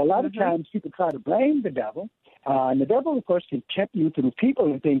 And so a lot of times people try to blame the devil. And the devil, of course, can tempt you through people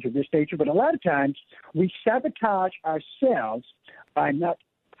and things of this nature. But a lot of times we sabotage ourselves by not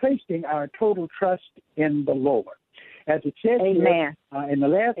placing our total trust in the Lord. As it says here, in the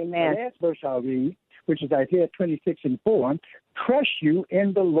last verse I'll read, which is Isaiah 26 and 4, "Trust you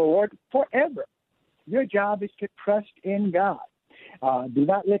in the Lord forever." Your job is to trust in God. Do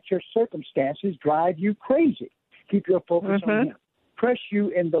not let your circumstances drive you crazy. Keep your focus on him. Trust you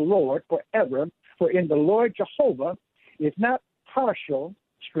in the Lord forever, for in the Lord Jehovah is not partial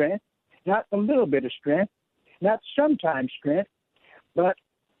strength, not a little bit of strength, not sometimes strength, but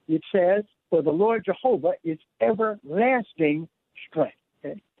it says, for the Lord Jehovah is everlasting strength.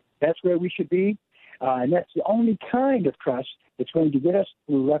 Okay? That's where we should be, and that's the only kind of trust that's going to get us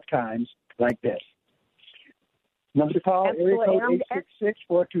through rough times like this. Number to call, area code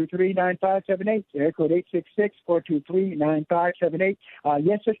 866-423-9578, area code 866-423-9578.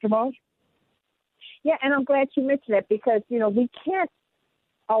 Yes, Sister Moss? Yeah, and I'm glad you mentioned that because, you know, we can't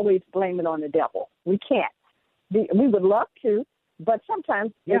always blame it on the devil. We can't. We would love to, but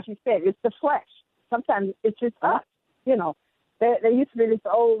sometimes, as you said, it's the flesh. Sometimes it's just us. You know, there used to be this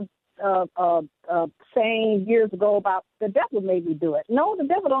old saying years ago about the devil made me do it. No, the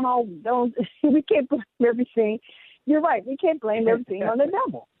devil don't. We can't blame everything. You're right. We can't blame everything on the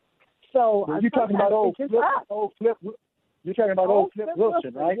devil. So you're talking about old Flip. You're talking about old Flip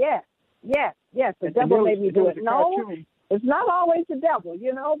Wilson, right? Yes. The devil made me do it. No, it's not always the devil.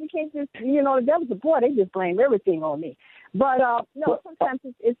 You know, we can't just. You know, the devil's a boy. They just blame everything on me. But no, sometimes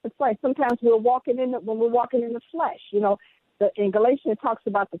it's the flesh. Sometimes when we're walking in the flesh. You know, in Galatians it talks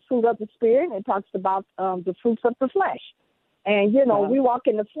about the fruit of the Spirit, and it talks about the fruits of the flesh. And you know, we walk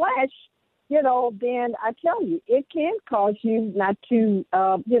in the flesh. You know, then I tell you, it can cause you not to,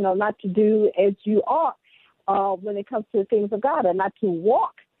 not to do as you ought when it comes to the things of God, and not to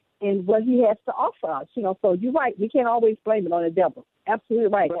walk in what He has to offer us. You know, so you're right. We can't always blame it on the devil. Absolutely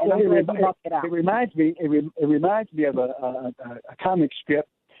right. Well, it reminds me of a comic strip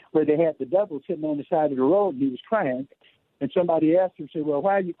where they had the devil sitting on the side of the road and he was crying, and somebody asked him, said, "Well,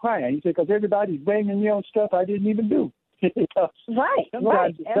 why are you crying?" He said, "Because everybody's blaming me on stuff I didn't even do." Right,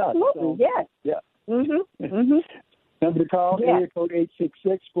 absolutely, yes. Yeah. Number to call, area code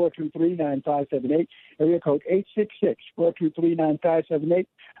 866-423-9578. Area code 866-423-9578.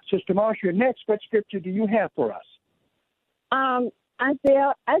 Sister Marcia, next, what scripture do you have for us?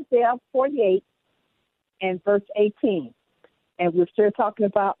 Isaiah 48 and verse 18. And we're still talking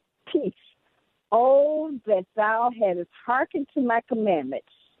about peace. Oh, that thou hadst hearkened to my commandments.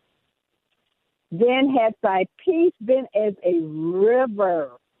 Then had thy peace been as a river,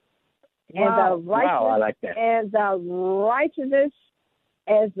 and thy righteousness, I like that. And thy righteousness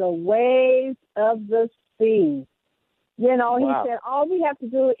as the waves of the sea. You know, he said, all we have to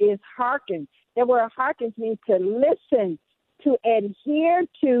do is hearken. The word hearken means to listen, to adhere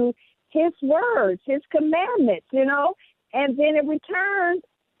to His words, His commandments. You know, and then in return,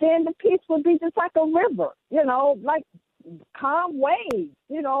 then the peace will be just like a river. You know, like calm waves,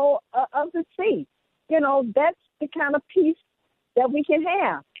 you know, of the sea. You know, that's the kind of peace that we can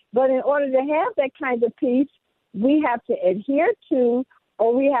have. But in order to have that kind of peace, we have to adhere to,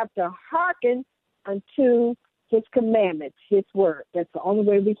 or we have to hearken unto His commandments, His word. That's the only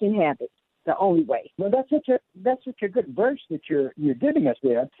way we can have it. The only way. Well, that's such a good verse that you're giving us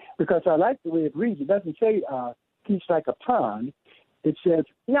there, because I like the way it reads. It doesn't say peace like a pond. It says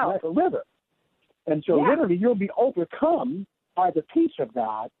like a river. And so literally you'll be overcome by the peace of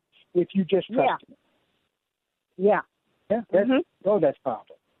God if you just trust Him. Yeah. That's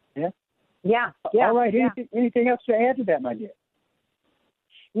powerful. Yeah. All right. Anything else to add to that, my dear?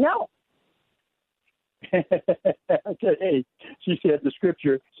 No. Okay. Hey, she said the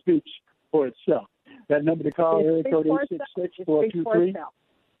scripture speaks for itself. That number to call, area code 866-423.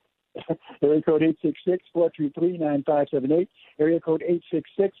 Area code 866-423-9578. Area code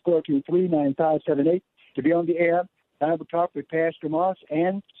 866-423-9578. To be on the air, I will talk with Pastor Moss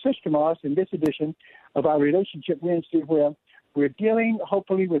and Sister Moss in this edition of our Relationship Wednesday, where we're dealing,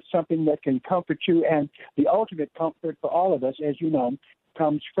 hopefully, with something that can comfort you. And the ultimate comfort for all of us, as you know,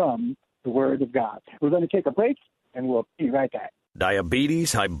 comes from the Word of God. We're going to take a break, and we'll be right back.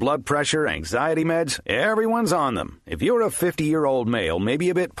 Diabetes, high blood pressure, anxiety meds, everyone's on them. If you're a 50-year-old male, maybe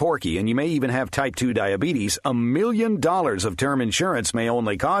a bit porky, and you may even have type 2 diabetes, $1 million of term insurance may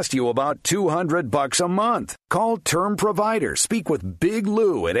only cost you about $200 a month. Call Term Provider. Speak with Big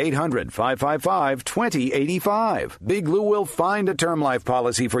Lou at 800-555-2085. Big Lou will find a term life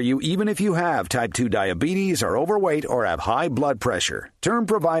policy for you even if you have type 2 diabetes, are overweight, or have high blood pressure. Term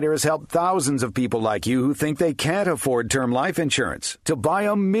Provider has helped thousands of people like you who think they can't afford term life insurance. To buy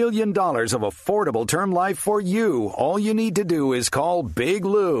 $1 million of affordable term life for you, all you need to do is call Big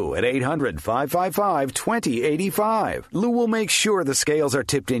Lou at 800-555-2085. Lou will make sure the scales are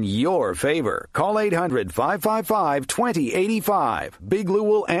tipped in your favor. Call 800-555-2085. Big Lou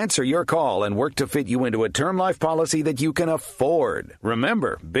will answer your call and work to fit you into a term life policy that you can afford.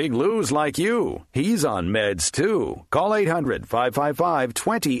 Remember, Big Lou's like you. He's on meds too. Call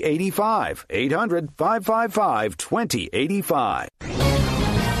 800-555-2085. 800-555-2085.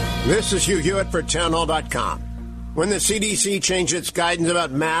 This is Hugh Hewitt for townhall.com. When the CDC changed its guidance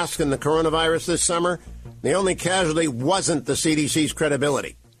about masks and the coronavirus this summer, the only casualty wasn't the CDC's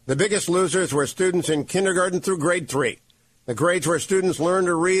credibility. The biggest losers were students in kindergarten through grade 3. The grades where students learn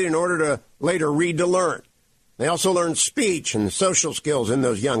to read in order to later read to learn. They also learn speech and social skills in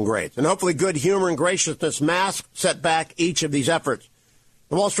those young grades. And hopefully good humor and graciousness masks set back each of these efforts.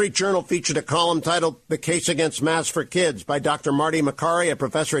 The Wall Street Journal featured a column titled The Case Against Masks for Kids by Dr. Marty Makary, a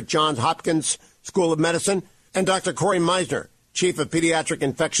professor at Johns Hopkins School of Medicine, and Dr. Corey Meisner, chief of pediatric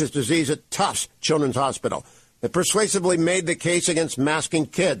infectious disease at Tufts Children's Hospital, that persuasively made the case against masking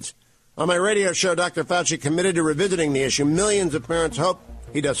kids. On my radio show, Dr. Fauci committed to revisiting the issue. Millions of parents hope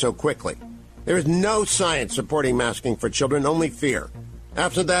he does so quickly. There is no science supporting masking for children, only fear.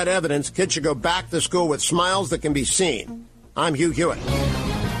 Absent that evidence, kids should go back to school with smiles that can be seen. I'm Hugh Hewitt.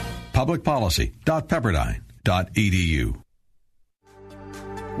 Publicpolicy.pepperdine.edu.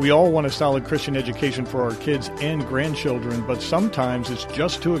 We all want a solid Christian education for our kids and grandchildren, but sometimes it's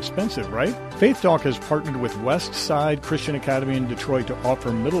just too expensive, right? Faith Talk has partnered with West Side Christian Academy in Detroit to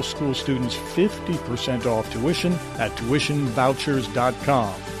offer middle school students 50% off tuition at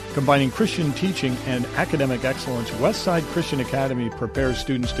tuitionvouchers.com. Combining Christian teaching and academic excellence, Westside Christian Academy prepares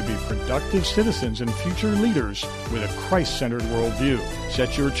students to be productive citizens and future leaders with a Christ-centered worldview.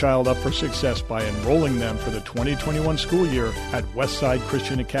 Set your child up for success by enrolling them for the 2021 school year at Westside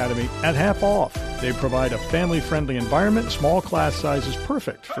Christian Academy at half off. They provide a family-friendly environment, small class sizes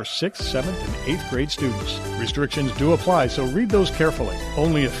perfect for 6th, 7th, and 8th grade students. Restrictions do apply, so read those carefully.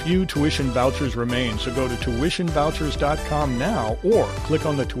 Only a few tuition vouchers remain, so go to tuitionvouchers.com now or click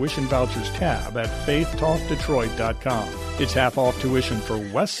on the Tuition Vouchers tab at faithtalkdetroit.com. It's half off tuition for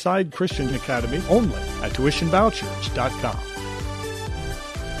Westside Christian Academy only at tuitionvouchers.com.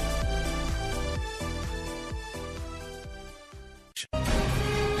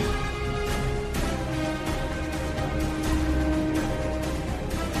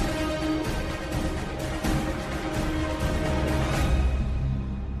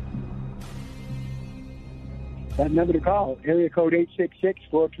 That number to call, area code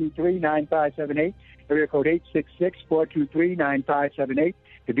 866-423-9578, area code 866-423-9578,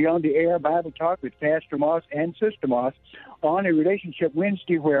 to be on the air Bible Talk with Pastor Moss and Sister Moss on a Relationship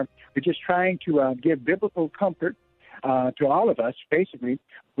Wednesday, where we're just trying to give biblical comfort to all of us. Basically,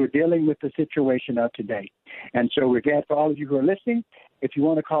 we're dealing with the situation of today. And so we're glad for all of you who are listening. If you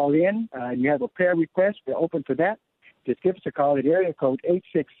want to call in and you have a prayer request, we're open for that. Just give us a call at area code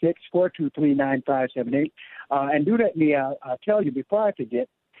 866-423-9578. And do let me tell you before I forget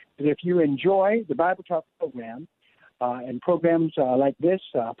that if you enjoy the Bible Talk program and programs like this,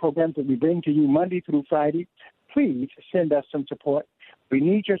 programs that we bring to you Monday through Friday, please send us some support. We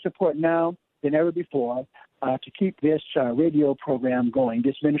need your support now than ever before to keep this radio program going,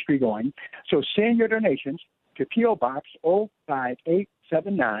 this ministry going. So send your donations to P.O. Box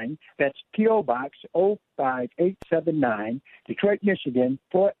 05879. That's P.O. Box 05879, Detroit, Michigan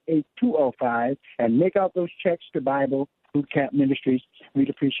 48205, and make out those checks to Bible Boot Camp Ministries. We'd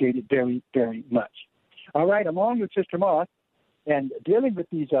appreciate it very, very much. All right, I'm on with Sister Moss, and dealing with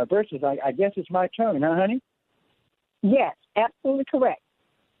these verses, I guess it's my turn, huh, honey? Yes, absolutely correct.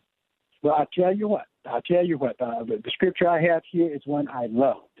 Well, I'll tell you what. The scripture I have here is one I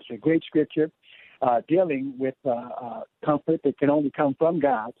love. It's a great scripture. Dealing with comfort that can only come from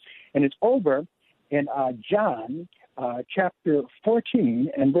God. And it's over in John chapter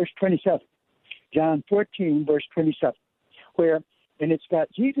 14 and verse 27. John 14, verse 27, and it's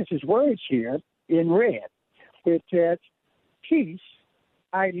got Jesus' words here in red, where it says, "Peace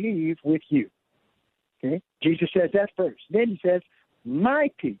I leave with you." Okay? Jesus says that first. Then he says, "My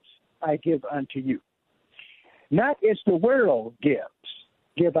peace I give unto you. Not as the world gives,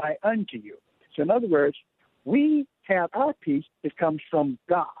 give I unto you." So in other words, we have our peace that comes from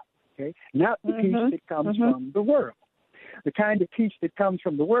God, okay? Not the peace that comes from the world. The kind of peace that comes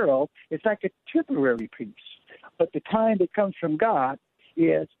from the world is like a temporary peace. But the kind that comes from God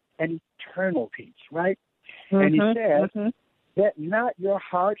is an eternal peace, right? And he says, "Let not your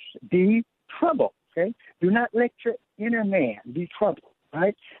hearts be troubled," okay? Do not let your inner man be troubled,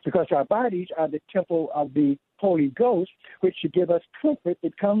 right? Because our bodies are the temple of the Holy Ghost, which should give us comfort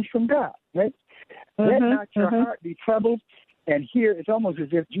that comes from God, right? Let not your heart be troubled. And here it's almost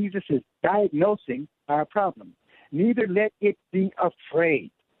as if Jesus is diagnosing our problem. Neither let it be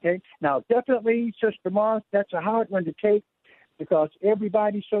afraid. Okay? Now, definitely, Sister Moss, that's a hard one to take because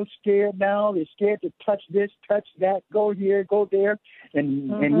everybody's so scared now. They're scared to touch this, touch that, go here, go there.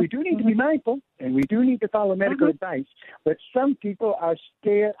 And we do need to be mindful, and we do need to follow medical advice. But some people are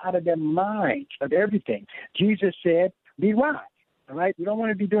scared out of their minds of everything. Jesus said, be wise. All right? We don't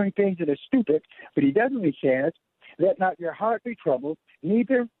want to be doing things that are stupid, but he definitely says, let not your heart be troubled,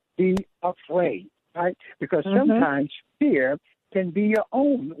 neither be afraid, right? Because sometimes fear can be your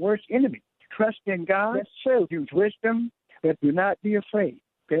own worst enemy. Trust in God, use wisdom, but do not be afraid,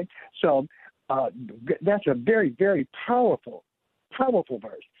 okay? So that's a very, very powerful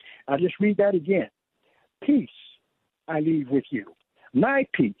verse. I'll just read that again. Peace I leave with you. My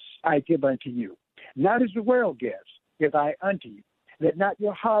peace I give unto you. Not as the world gives, give I unto you. Let not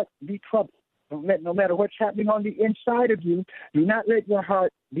your heart be troubled. No matter what's happening on the inside of you, do not let your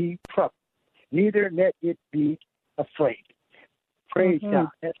heart be troubled. Neither let it be afraid. Praise God.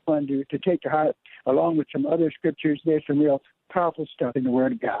 That's fun to take your heart along with some other scriptures. There's some real powerful stuff in the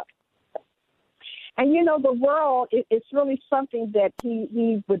Word of God. And, you know, the world, it's really something that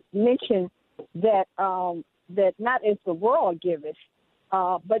he would mention that that not as the world giveth.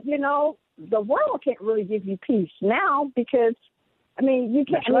 But, you know, the world can't really give you peace now because I mean, you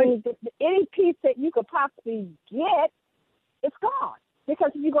can't. Any peace that you could possibly get, it's gone.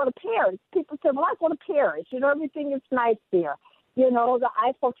 Because if you go to Paris, people say, "Well, I go to Paris. You know, everything is nice there. You know, the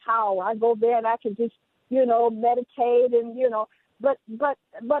Eiffel Tower. I go there and I can just, you know, meditate and But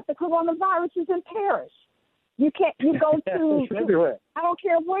the coronavirus is in Paris. You can't. You go to everywhere. I don't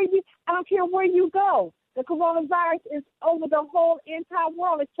care where you go. The coronavirus is over the whole entire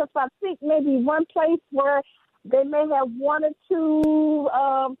world, except I think maybe one place where they may have one or two,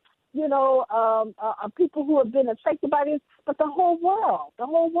 people who have been affected by this. But the whole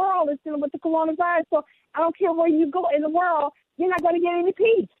world is dealing with the coronavirus. So I don't care where you go in the world, you're not going to get any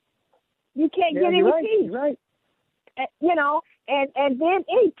peace. You can't get any peace. You're right. And then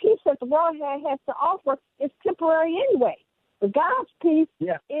any peace that the world has to offer is temporary anyway. But God's peace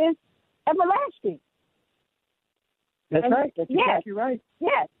is everlasting. That's right. That's exactly right.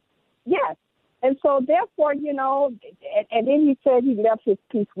 Yes. And so therefore, and then he said he left his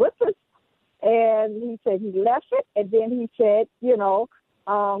peace with us. And he said he left it, and then he said, he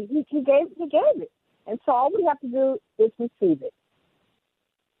gave it. And so all we have to do is receive it.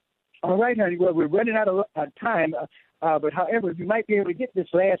 All right, honey. Well, we're running out of time, but however, you might be able to get this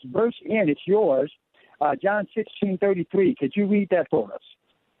last verse in. It's yours, John 16:33. Could you read that for us?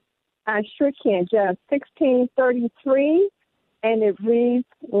 I sure can. John 16:33, and it reads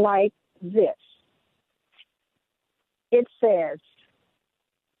like this. It says,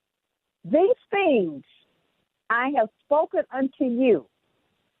 "These things I have spoken unto you,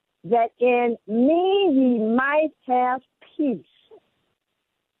 that in me ye might have peace.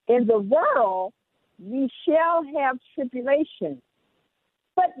 In the world ye shall have tribulation,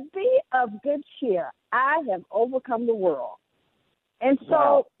 but be of good cheer. I have overcome the world." And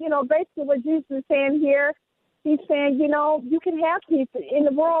so, basically what Jesus is saying here, he's saying, you can have peace. In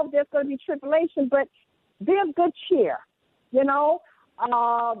the world there's going to be tribulation, but be of good cheer. Know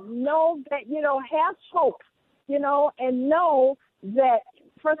that, have hope, and know that,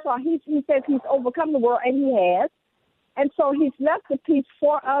 first of all, he says he's overcome the world, and he has. And so he's left the peace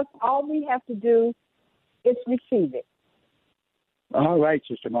for us. All we have to do is receive it. All right,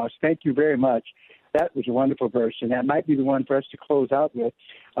 Sister Moss. Thank you very much. That was a wonderful verse, and that might be the one for us to close out with.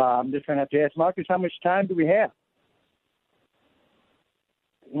 I'm just going to have to ask Marcus, how much time do we have?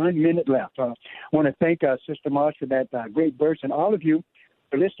 1 minute left. I want to thank Sister Moss for that great verse, and all of you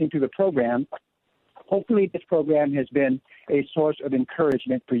for listening to the program. Hopefully this program has been a source of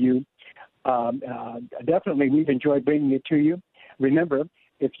encouragement for you. Definitely, we've enjoyed bringing it to you. Remember,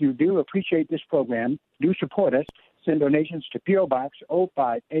 if you do appreciate this program, do support us. Send donations to P.O. Box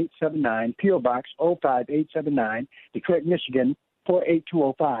 05879, P.O. Box 05879, Detroit, Michigan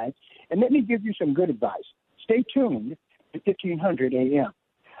 48205. And let me give you some good advice. Stay tuned to 1500 a.m.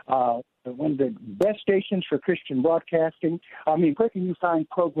 One of the best stations for Christian broadcasting. Where can you find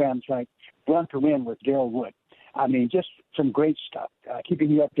programs like Run to Win with Daryl Wood? Just some great stuff, keeping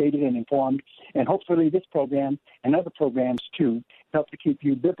you updated and informed. And hopefully this program and other programs, too, help to keep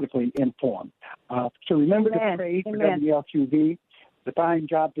you biblically informed. So remember to pray for WLQV, the fine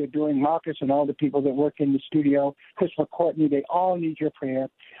job they're doing. Marcus and all the people that work in the studio, Chris McCourtney, they all need your prayer.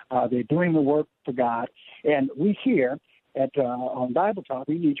 They're doing the work for God. And we here on Bible Talk,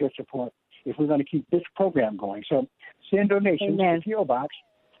 we need your support if we're going to keep this program going. So send donations to P.O. Box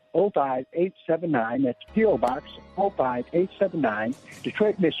 05879. That's P.O. Box 05879,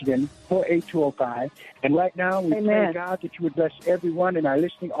 Detroit, Michigan 48205. And right now, we pray, God, that you would bless everyone in our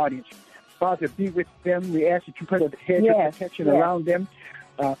listening audience. Father, be with them. We ask that you put a hedge of protection around them.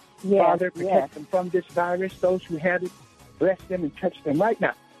 Father, protect them from this virus. Those who have it, bless them and touch them right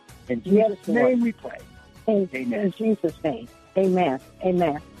now. In Jesus' name we pray. Amen. In Jesus' name. Amen.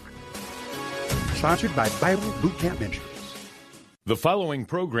 Amen. Sponsored by Bible Boot Camp Ministries. The following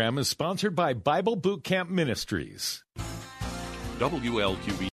program is sponsored by Bible Boot Camp Ministries.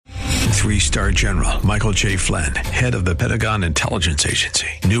 WLQV. 3-star General Michael J. Flynn, head of the Pentagon Intelligence Agency,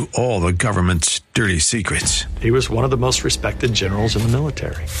 knew all the government's dirty secrets. He was one of the most respected generals in the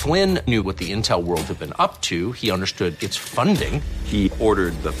military. Flynn knew what the intel world had been up to. He understood its funding. He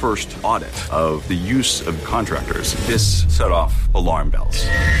ordered the first audit of the use of contractors. This set off alarm bells.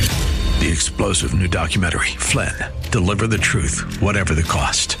 The explosive new documentary, Flynn, Deliver the Truth, Whatever the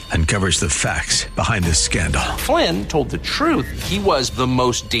Cost, uncovers the facts behind this scandal. Flynn told the truth. He was the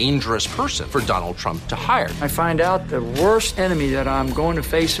most dangerous person for Donald Trump to hire. I find out the worst enemy that I'm going to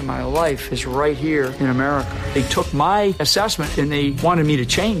face in my life is right here in America. They took my assessment and they wanted me to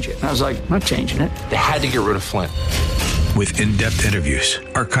change it. And I was like, I'm not changing it. They had to get rid of Flynn. With in-depth interviews,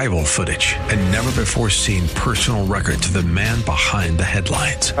 archival footage, and never-before-seen personal records of the man behind the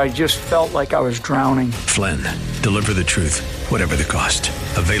headlines. I just felt like I was drowning. Flynn, deliver the truth, whatever the cost.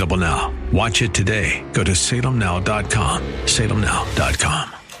 Available now. Watch it today. Go to salemnow.com.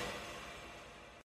 salemnow.com.